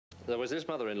There was this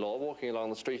mother-in-law walking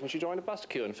along the street, and she joined a bus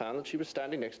queue and found that she was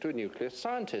standing next to a nuclear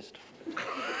scientist.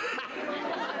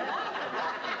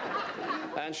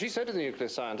 And she said to the nuclear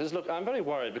scientist, "Look, I'm very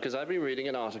worried because I've been reading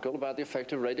an article about the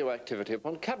effect of radioactivity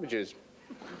upon cabbages.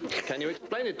 Can you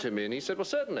explain it to me?" And he said, "Well,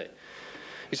 certainly."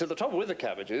 He said, "The trouble with the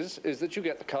cabbages is that you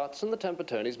get the carts and the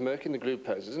tempertonis murking the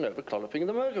glucoses and overclolloping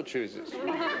the merkel chooses.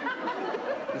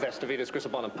 Vestividus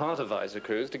grisabonum partavisor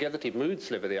crus, together te mood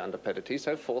sliver the underpedity,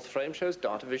 so forth frame shows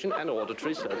data vision and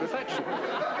auditory slow-reflection.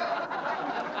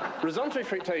 Resontary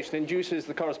friction induces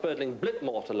the corresponding blip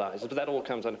mortalizers, but that all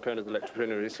comes under current of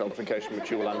electroprinary sulfification, which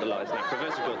you will underlie in that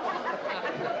vesicle.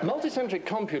 Multicentric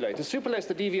compulators superless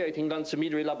the deviating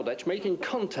lunsamidary lubbeldetch, making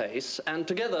contace, and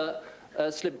together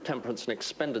slip temperance and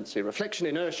expendency. Reflection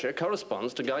inertia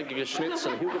corresponds to Geiger-Schnitz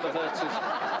and Hugo-Bawertz's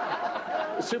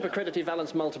supercredity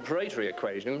valence multiparatory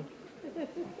equation.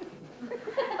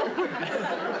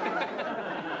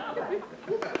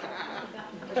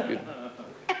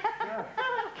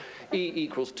 E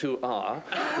equals 2R,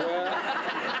 where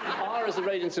R is the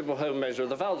radiant simple home measure of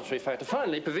the valedictory factor.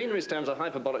 Finally, Pavinary's terms are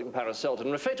hyperbolic and paraceltin.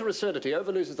 Reflector resurgity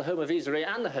overloses the homovesery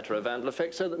and the heterovandal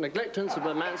effect so that neglectance of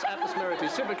the man's atmospheric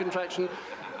supercontraction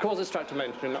causes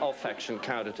structuration of faction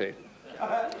caudity.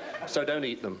 So don't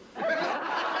eat them.